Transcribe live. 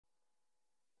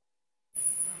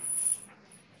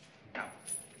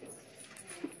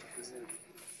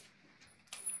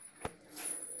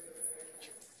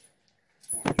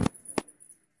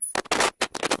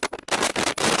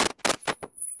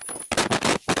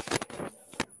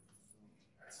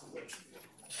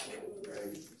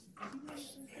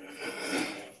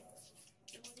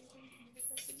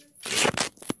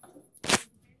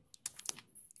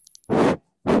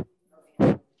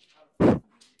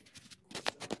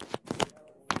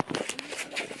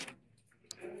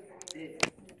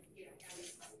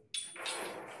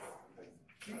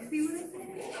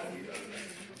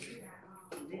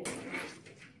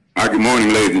Good morning,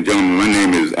 ladies and gentlemen. My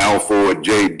name is Alford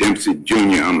J. Dempsey,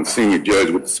 Jr. I'm a senior judge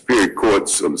with the Superior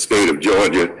Courts of the state of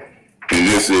Georgia, and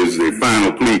this is the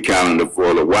final plea calendar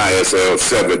for the YSL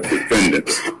 7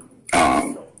 defendants.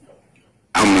 I'm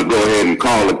going to go ahead and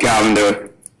call the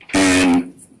calendar,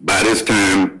 and by this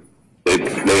time, they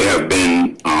have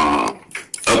been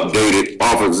updated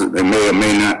offers that may or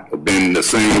may not have been the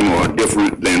same or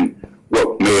different than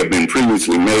what may have been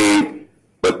previously made,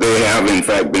 but they have in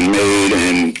fact been made,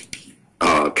 and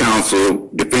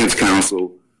defense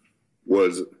counsel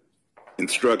was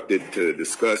instructed to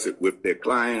discuss it with their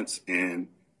clients. And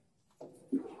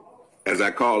as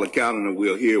I call the calendar,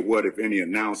 we'll hear what, if any,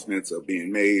 announcements are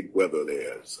being made, whether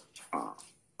there's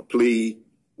a plea,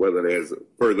 whether there's a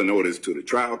further notice to the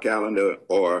trial calendar,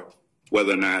 or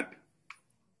whether or not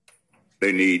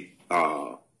they need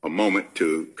a moment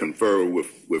to confer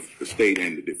with the state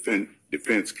and the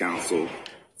defense counsel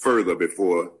further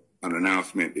before an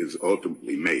announcement is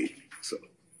ultimately made. So,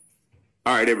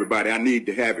 all right, everybody, I need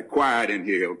to have it quiet in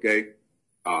here, okay?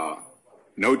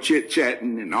 No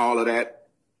chit-chatting and all of that.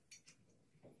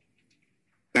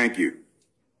 Thank you.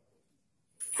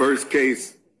 First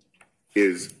case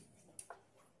is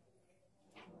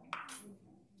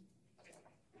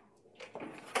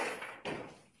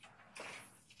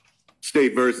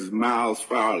State versus Miles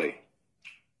Farley.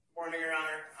 Good morning, Your Honor.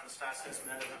 I'm Anastasia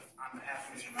Smith. On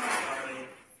behalf of Mr. Miles Farley,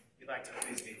 we'd like to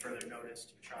please give further notice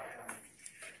to the trial calendar.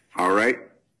 All right.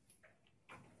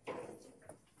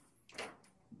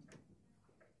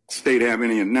 State have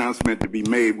any announcement to be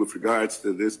made with regards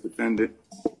to this defendant?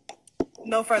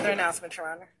 No further announcement, Your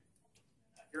Honor.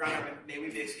 Your Honor, may we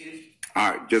be excused?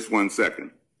 All right, just 1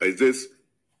 second. Is this,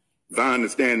 if I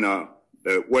understand,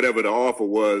 that whatever the offer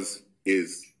was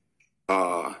is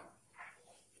no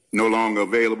longer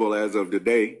available as of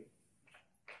today?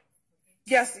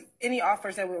 Yes, any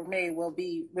offers that were made will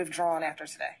be withdrawn after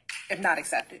today, if not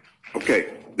accepted.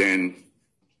 Okay, then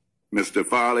Mr.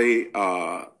 Farley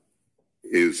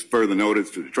is further notice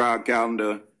to the trial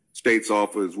calendar. State's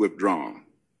offer is withdrawn.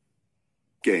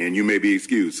 Okay, and you may be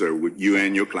excused, sir, with you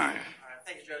and your client. All right,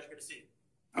 thank you, Judge. Good to see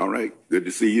you. All right, good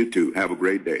to see you too. Have a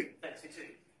great day. Thanks, you too.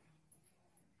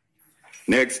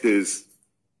 Next is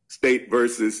State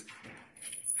versus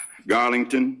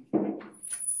Garlington.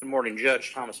 Good morning,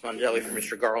 Judge Thomas Mondelli for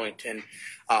Mr. Garlington.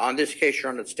 On this case,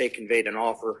 Your Honor, the state conveyed an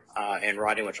offer in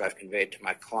writing, which I've conveyed to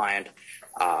my client.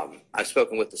 I've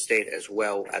spoken with the state as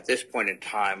well. At this point in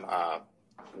time,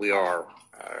 we are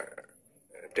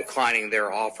declining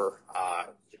their offer.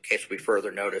 The case will be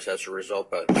further notice as a result,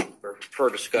 but per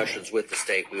discussions with the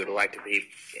state, we would like to be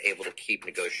able to keep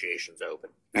negotiations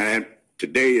open. And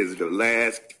today is the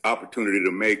last opportunity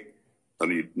to make a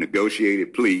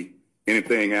negotiated plea.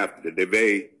 Anything after the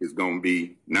debate is going to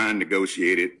be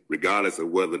non-negotiated, regardless of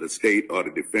whether the state or the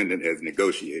defendant has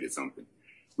negotiated something.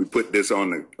 We put this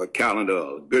on the calendar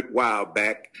a good while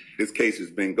back. This case has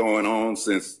been going on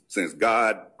since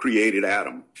God created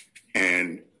Adam.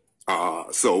 And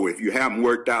so if you haven't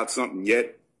worked out something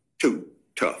yet, too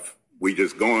tough. We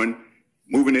just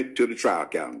moving it to the trial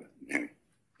calendar.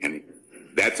 And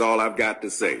that's all I've got to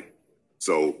say.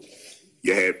 So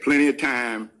you had plenty of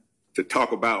time to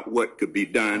talk about what could be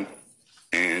done,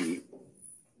 and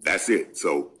that's it.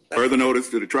 So further notice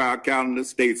to the trial calendar,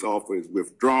 state's offer is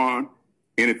withdrawn.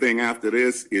 Anything after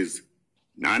this is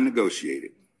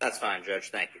non-negotiated. That's fine, Judge.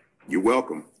 Thank you. You're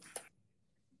welcome.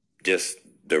 Just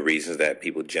the reasons that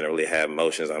people generally have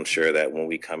motions. I'm sure that when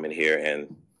we come in here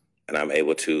and I'm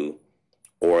able to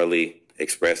orally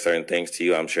express certain things to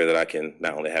you, I'm sure that I can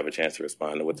not only have a chance to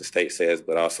respond to what the state says,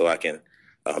 but also I can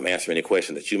answer any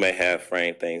questions that you may have,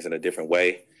 frame things in a different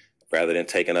way, rather than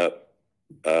taking up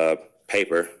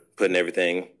paper, putting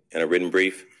everything in a written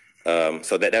brief.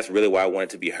 So that's really why I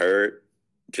wanted to be heard,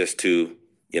 just to,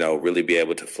 really be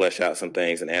able to flesh out some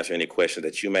things and answer any questions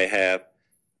that you may have.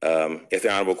 If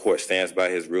the Honorable Court stands by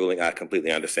his ruling, I completely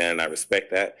understand and I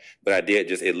respect that. But I did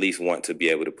just at least want to be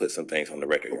able to put some things on the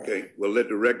record. Okay, well, let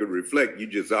the record reflect you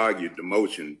just argued the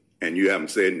motion and you haven't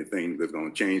said anything that's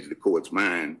going to change the court's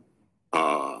mind.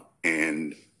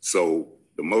 And so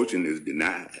the motion is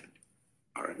denied.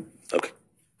 All right. Okay.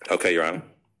 Okay, Your Honor.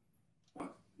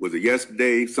 Was it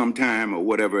yesterday sometime or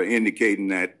whatever indicating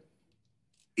that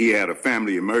he had a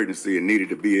family emergency and needed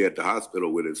to be at the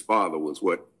hospital with his father was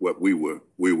what we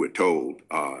were told.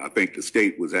 I think the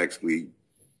state was actually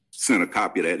sent a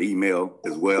copy of that email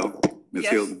as well. Ms.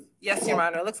 Hilton? Yes, Your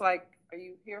Honor. It looks like, are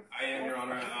you here? I am, Your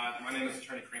Honor. My name is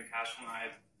Attorney Kareem Cashman.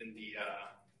 I've been the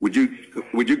Would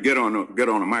you get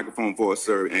on a microphone for us,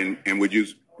 sir? And would you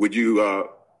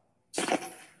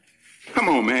come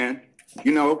on, man?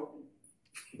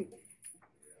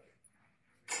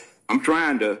 I'm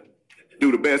trying to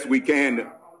do the best we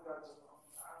can.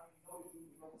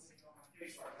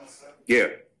 Yeah.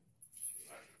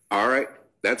 All right.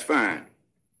 That's fine.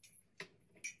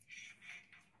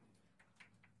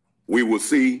 We will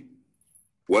see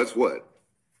what's what.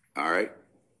 All right.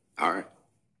 All right.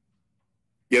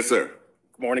 Yes, sir.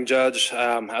 Good morning, Judge.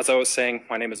 As I was saying,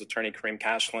 my name is Attorney Kareem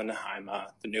Cashlin. I'm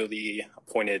the newly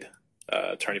appointed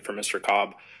attorney for Mr.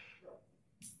 Cobb.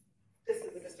 This is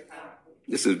Mr. Cobb.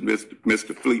 This is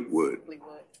Mr. Fleetwood.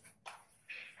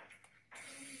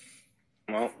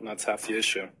 Well, that's half the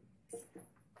issue.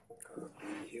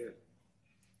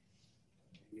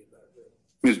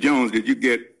 Ms. Jones, did you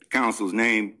get counsel's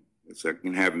name? So I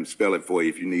can have him spell it for you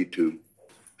if you need to.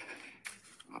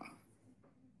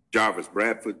 Jarvis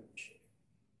Bradford.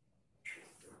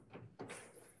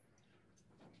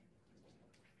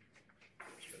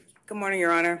 Good morning,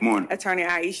 Your Honor. Good morning. Attorney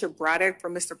Aisha Braddock for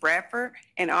Mr. Bradford.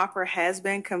 An offer has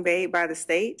been conveyed by the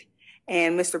state,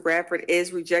 and Mr. Bradford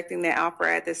is rejecting that offer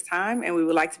at this time, and we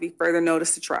would like to be further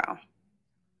notice to trial.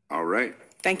 All right.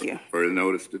 Thank you. Further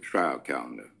notice to trial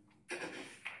calendar.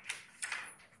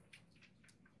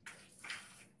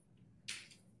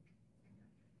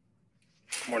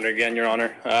 Good morning again, Your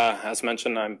Honor. As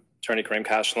mentioned, I'm Attorney Kareem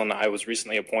Cashlin. I was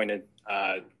recently appointed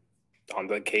on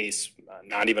the case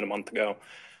not even a month ago.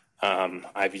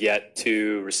 I've yet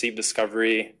to receive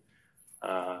discovery.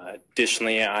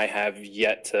 Additionally, I have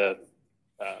yet to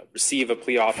receive a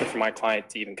plea offer for my client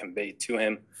to even convey to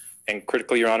him. And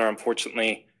critically, Your Honor,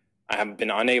 unfortunately, I have been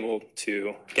unable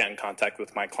to get in contact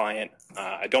with my client.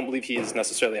 I don't believe he is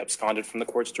necessarily absconded from the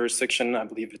court's jurisdiction. I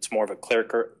believe it's more of a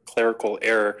clerical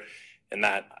error in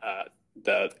that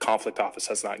the conflict office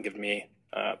has not given me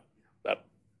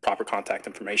proper contact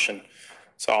information.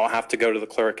 So I'll have to go to the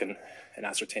clerk and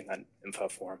ascertain that info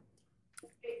for him.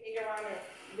 Your Honor,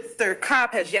 Mr.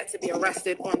 Cobb has yet to be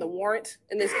arrested on the warrant.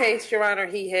 In this case, Your Honor,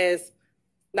 he has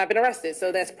not been arrested.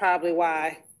 So that's probably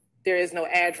why there is no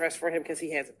address for him, because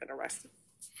he hasn't been arrested.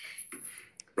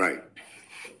 Right.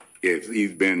 Yes,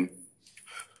 he's been,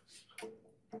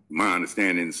 my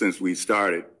understanding since we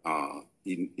started,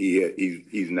 he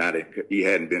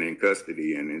hadn't been in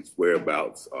custody, and his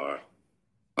whereabouts are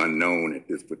unknown at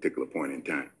this particular point in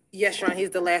time. Yes, Your Honor,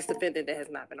 he's the last defendant that has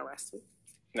not been arrested.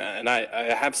 And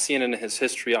I have seen in his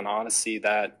history on Odyssey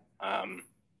that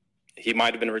he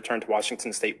might have been returned to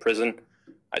Washington State Prison.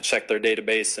 I checked their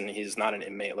database, and he's not an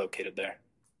inmate located there.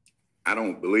 I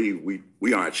don't believe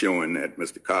we aren't showing that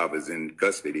Mr. Cobb is in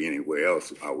custody anywhere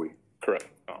else, are we? Correct.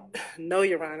 No. No,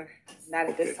 Your Honor, not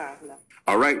at this time, no.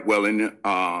 All right, well,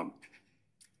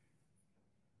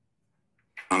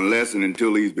 unless and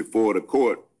until he's before the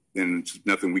court, then there's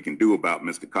nothing we can do about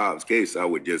Mr. Cobb's case. I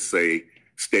would just say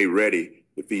stay ready.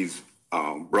 If he's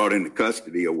brought into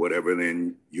custody or whatever,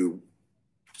 then you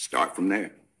start from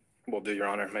there. Will do, Your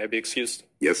Honor. May I be excused?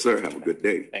 Yes, sir. Have a good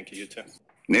day. Thank you. You too.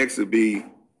 Next would be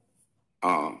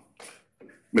Mr.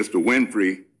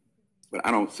 Winfrey, but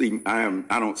I don't see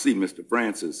Mr.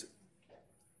 Francis.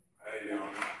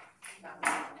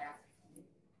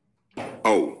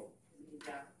 Oh.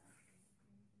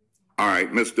 All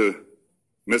right, Mr.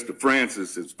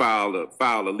 Francis has filed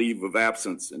a leave of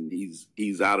absence, and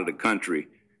he's out of the country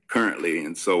currently,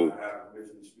 and so.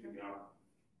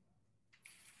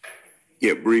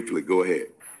 Yeah, briefly, go ahead.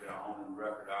 Yeah, on the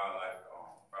record, I like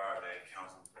prior that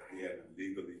counsel he had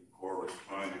legally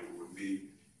corresponded with me,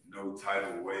 no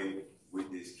type of way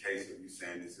with this case of you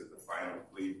saying this is the final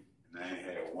plea, and I ain't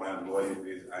had one lawyer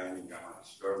visit, I ain't even got my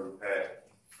discovery pack,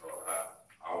 so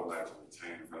I would like to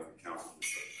retain another counsel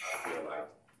because I feel like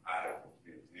I have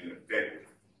been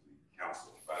ineffective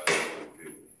counsel by the lawyer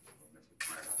visit of Mr.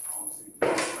 Francis. I don't see no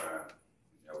time,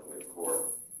 never went to court,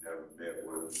 never met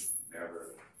with, never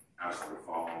answer the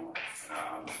phone, and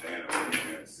I understand that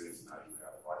being a citizen, I do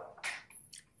have a right.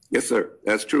 Yes, sir.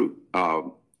 That's true.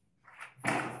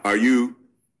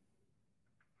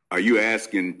 Are you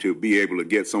asking to be able to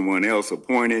get someone else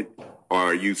appointed, or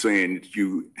are you saying that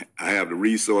you have the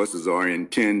resources or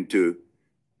intend to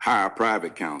hire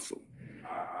private counsel? I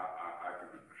can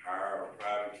hire a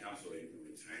private counsel, or you can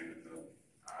retain another.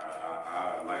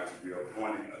 I'd like to be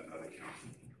appointed another counsel.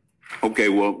 Okay,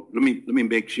 well, let me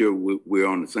make sure we're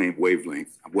on the same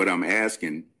wavelength. What I'm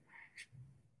asking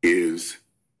is,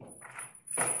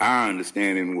 our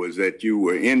understanding was that you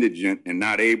were indigent and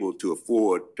not able to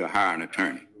afford to hire an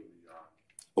attorney.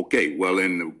 Okay, well,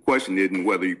 then the question isn't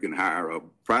whether you can hire a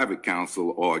private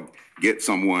counsel or get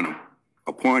someone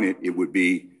appointed. It would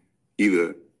be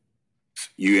either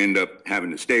you end up having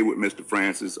to stay with Mr.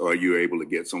 Francis or you're able to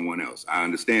get someone else. I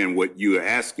understand what you're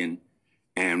asking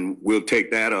and we'll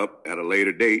take that up at a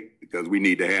later date because we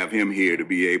need to have him here to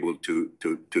be able to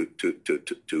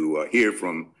hear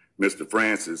from Mr.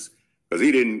 Francis, because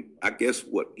he didn't, I guess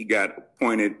he got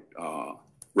appointed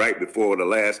right before the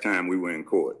last time we were in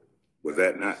court. Was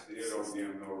that not?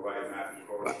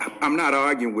 I'm not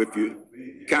arguing with you.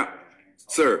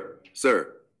 Sir,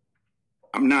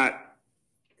 I'm not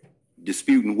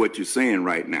disputing what you're saying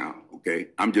right now, okay?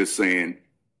 I'm just saying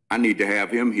I need to have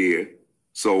him here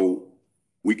so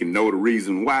we can know the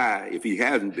reason why if he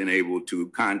hasn't been able to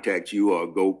contact you or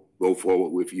go forward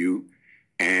with you.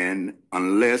 And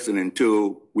unless and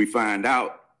until we find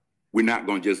out, we're not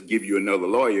going to just give you another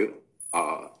lawyer.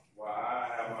 Well, I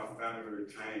have my family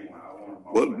retained when I want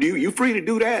to. Well, you're free to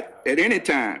do that at any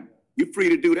time. You're free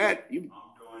to do that. I'm doing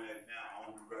it now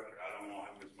on the record. I don't want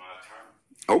him as my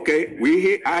attorney. Okay,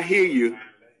 I hear you.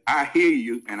 I hear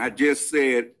you. And I just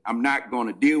said I'm not going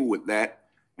to deal with that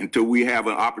until we have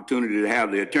an opportunity to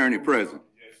have the attorney present.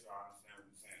 Yes, sir, I understand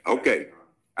what you're saying. Okay,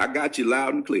 I got you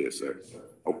loud and clear, sir. Yes, sir.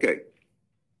 Okay.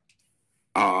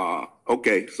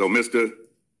 Okay, so Mr.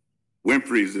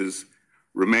 Winfrey's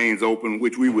remains open,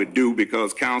 which we would do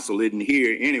because counsel isn't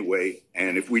here anyway.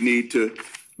 And if we need to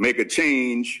make a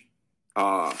change,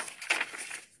 the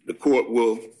court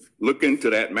will look into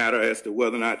that matter as to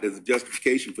whether or not there's a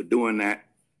justification for doing that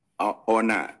or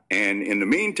not. And in the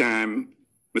meantime,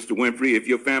 Mr. Winfrey, if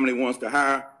your family wants to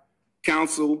hire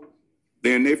counsel,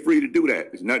 then they're free to do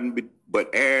that. There's nothing but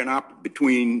air and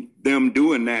between them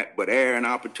doing that, but air and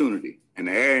opportunity. And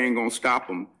the air ain't gonna stop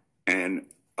them, and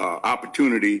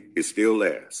opportunity is still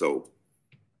there. So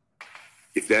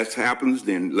if that happens,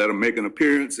 then let them make an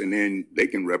appearance, and then they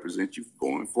can represent you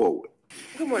going forward.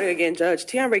 Good morning again, Judge.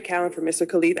 Tianre Callen for Mr.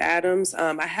 Khalif Adams.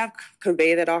 I have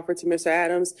conveyed that offer to Mr.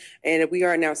 Adams, and we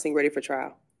are announcing ready for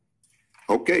trial.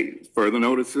 Okay, further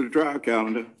notice to the trial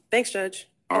calendar. Thanks, Judge.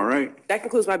 All right. That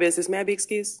concludes my business. May I be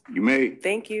excused? You may.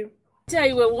 Thank you. Tell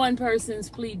you what one person's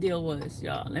plea deal was,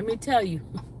 y'all. Let me tell you.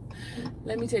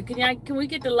 Let me tell you. Can we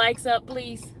get the likes up,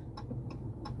 please?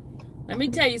 Let me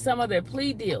tell you some of their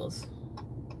plea deals.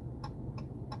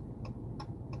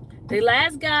 The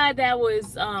last guy that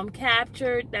was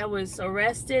captured, that was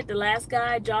arrested, the last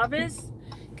guy, Jarvis,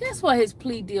 guess what his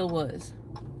plea deal was?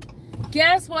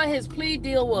 Guess what his plea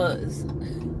deal was?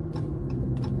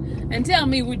 And tell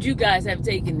me, would you guys have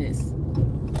taken this?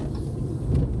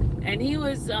 And he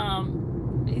was,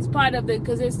 he's part of the,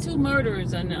 because there's 2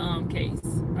 murders on the case,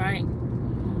 right?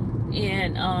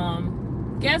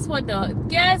 And guess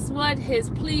what his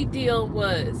plea deal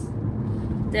was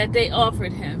that they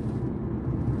offered him?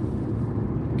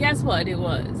 Guess what it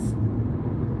was?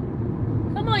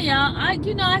 Come on, y'all. I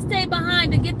stayed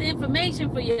behind to get the information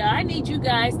for y'all. I need you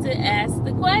guys to ask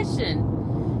the question.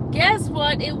 Guess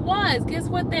what it was? Guess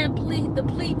what the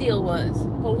plea deal was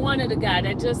for one of the guys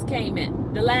that just came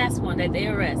in, the last one that they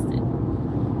arrested.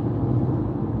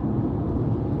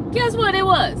 Guess what it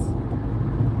was?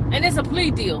 And it's a plea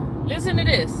deal. Listen to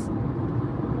this.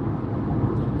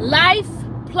 Life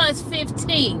plus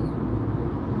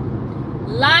 15.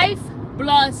 Life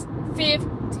plus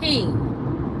 15.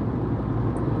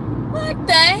 What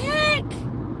the heck?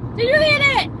 Did you hear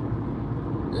that?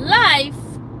 Life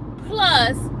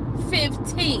plus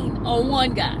 15 on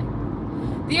one guy.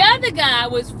 The other guy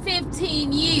was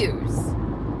 15 years.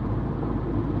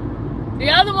 The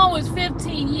other one was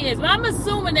 15 years. But I'm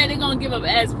assuming that they're going to give up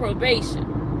as probation.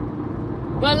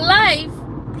 But life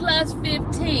plus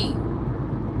 15.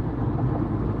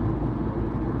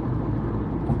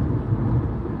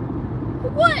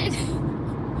 What?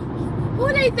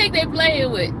 Who they think they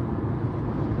playing with?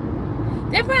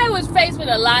 They probably was faced with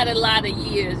a lot of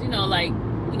years.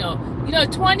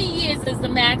 20 years is the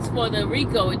max for the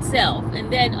RICO itself.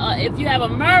 And then if you have a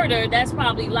murder, that's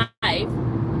probably life.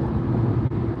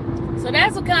 So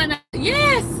that's the kind of,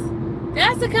 yes,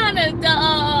 that's the kind of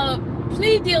the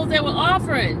plea deals they were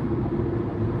offering.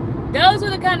 Those were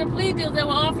the kind of plea deals they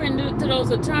were offering to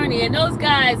those attorneys. And those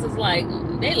guys was like,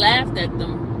 they laughed at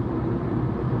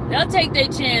them. They'll take their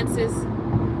chances.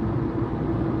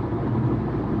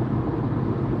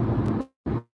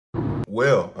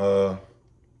 Well,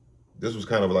 this was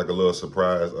kind of like a little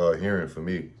surprise hearing for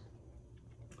me.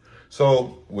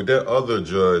 So with that other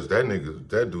judge,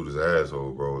 that dude is an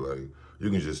asshole, bro. Like, you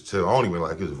can just tell. I don't even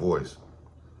like his voice.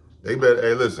 They better,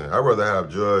 hey, listen, I'd rather have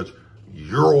Judge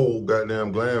Earl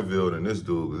goddamn Glanville than this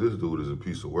dude, because this dude is a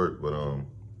piece of work. But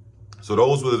so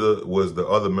those was the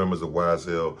other members of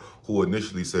YSL who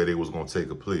initially said they was gonna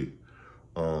take a plea.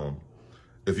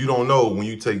 If you don't know, when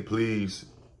you take pleas,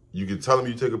 you can tell them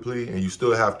you take a plea, and you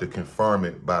still have to confirm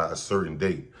it by a certain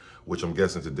date, which I'm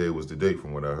guessing today was the date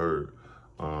from what I heard.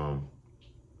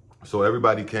 So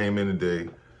everybody came in today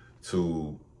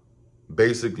to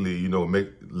basically, you know,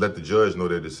 let the judge know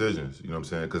their decisions, you know what I'm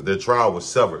saying? Because their trial was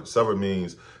severed. Severed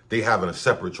means they having a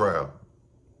separate trial.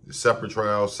 Separate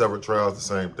trials, the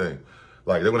same thing.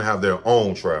 Like, they're going to have their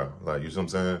own trial, like, you see what I'm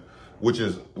saying? Which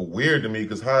is weird to me,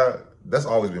 because that's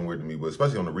always been weird to me, but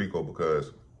especially on the RICO,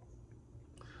 because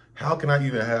how can I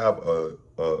even have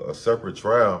a separate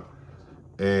trial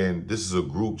and this is a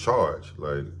group charge?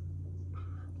 Like,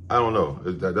 I don't know.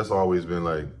 That's always been,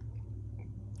 like,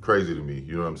 crazy to me,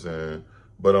 you know what I'm saying?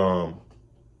 But,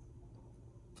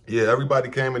 yeah, everybody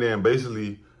came in there and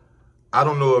basically, I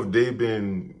don't know if they've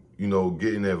been, you know,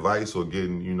 getting advice or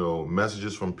getting, you know,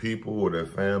 messages from people or their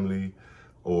family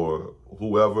or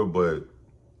whoever, but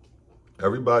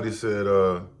everybody said,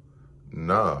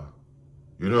 nah.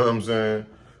 You know what I'm saying?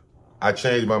 I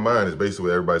changed my mind. It's basically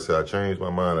what everybody said. I changed my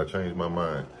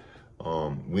mind.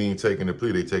 We ain't taking the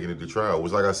plea. They taking it to trial.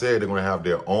 Which, like I said, they're going to have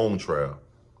their own trial.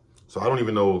 So I don't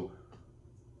even know.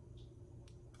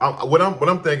 What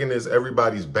I'm thinking is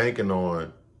everybody's banking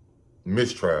on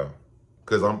mistrial.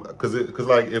 Cause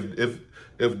like if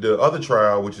the other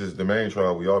trial, which is the main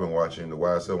trial we all been watching, the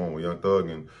YSL one with Young Thug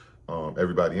and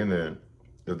everybody in there,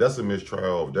 if that's a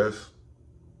mistrial, if that's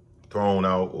thrown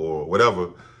out or whatever,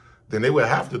 then they would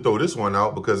have to throw this one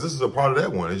out because this is a part of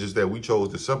that one. It's just that we chose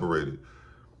to separate it.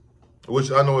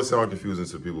 Which I know it sounds confusing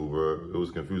to people, bro. It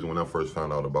was confusing when I first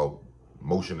found out about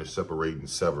motion to separate and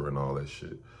sever and all that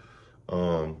shit.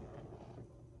 But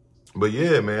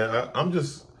yeah, man, I'm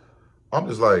just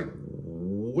like,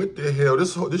 what the hell?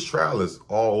 This trial is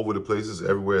all over the place. It's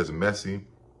everywhere. It's messy.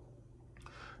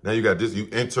 Now you got this. You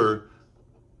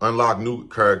unlock new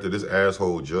character. This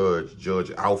asshole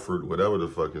Judge Alfred, whatever the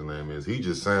fuck his name is. He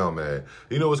just sound mad.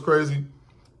 You know what's crazy?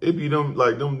 It be them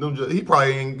like them. He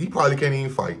probably can't even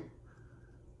fight.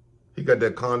 He got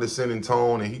that condescending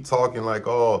tone and he talking like,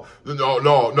 oh, no,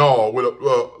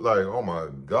 like, oh my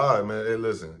God, man. Hey,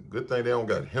 listen, good thing they don't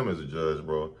got him as a judge,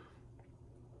 bro.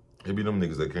 It be them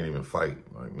niggas that can't even fight.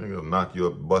 Like, nigga knock you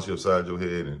up, bust you upside your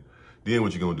head, and then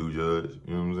what you gonna do, Judge?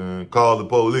 You know what I'm saying? Call the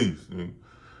police. You know?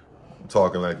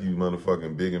 Talking like you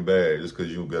motherfucking big and bad just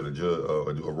because you got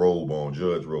a robe on,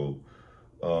 judge robe.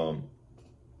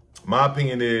 My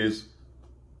opinion is,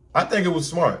 I think it was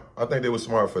smart. I think they were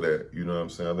smart for that. You know what I'm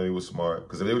saying? I think it was smart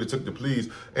because if they would have took the pleas,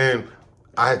 and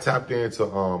I had tapped into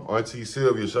Auntie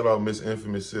Sylvia. Shout out Miss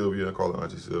Infamous Sylvia. I call her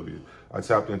Auntie Sylvia. I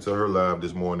tapped into her live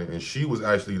this morning, and she was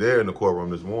actually there in the courtroom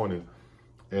this morning.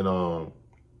 And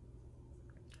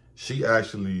she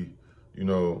actually, you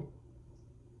know,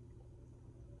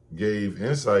 gave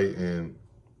insight. And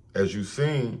as you've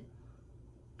seen,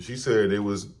 she said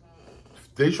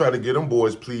they tried to get them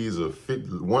boys pleas of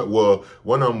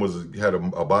one of them had a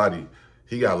body.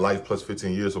 He got life plus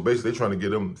 15 years. So basically, they trying to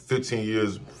get him 15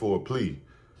 years for a plea.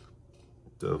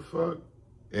 The fuck?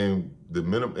 And the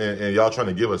minimum, and y'all trying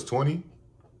to give us 20?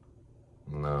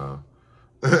 Nah.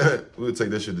 We'll take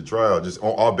that shit to trial. Just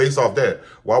based off that.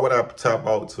 Why would I tap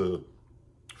out to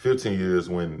 15 years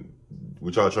when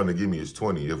what y'all trying to give me is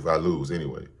 20 if I lose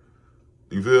anyway?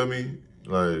 You feel me?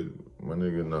 Like, my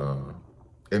nigga, nah.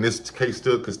 And this case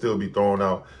could still be thrown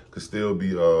out, could still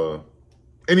be,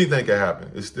 anything can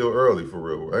happen. It's still early for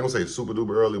real. I ain't gonna say it's super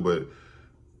duper early, but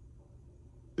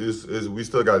we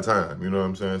still got time. You know what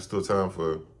I'm saying? Still time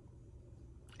for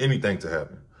anything to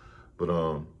happen.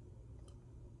 But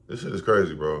this shit is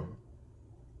crazy, bro.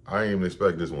 I ain't even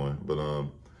expect this one. But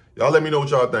y'all let me know what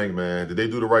y'all think, man. Did they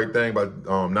do the right thing by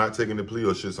not taking the plea,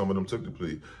 or shit, some of them took the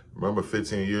plea? Remember,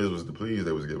 15 years was the pleas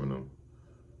they was giving them.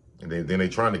 And then they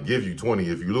trying to give you 20.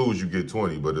 If you lose, you get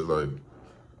 20. But it's like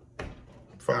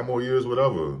 5 more years,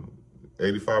 whatever.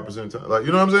 85% time. Like,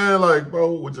 you know what I'm saying? Like,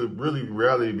 bro, which would really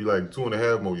reality be like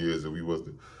 2.5 more years if we was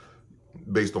to,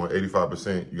 based on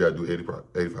 85%, you got to do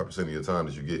 85% of your time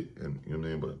that you get. And you know what I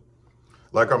mean? But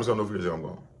like, comment, don't forget, I'm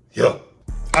gone. Yeah.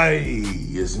 Hey,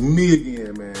 it's me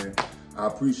again, man. I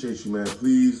appreciate you, man.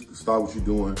 Please stop what you're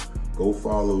doing. Go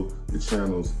follow the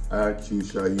channels IQ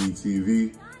Shaheed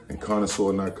TV and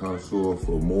Connoisseur Not Connoisseur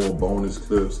for more bonus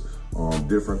clips,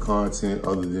 different content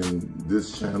other than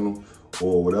this channel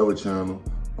or whatever channel.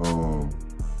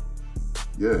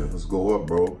 Yeah, let's go up,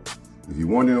 bro. If you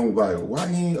wondering like why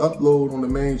he ain't upload on the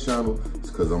main channel, it's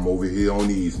because I'm over here on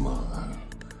these, man.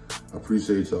 I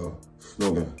appreciate y'all.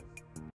 Slogan.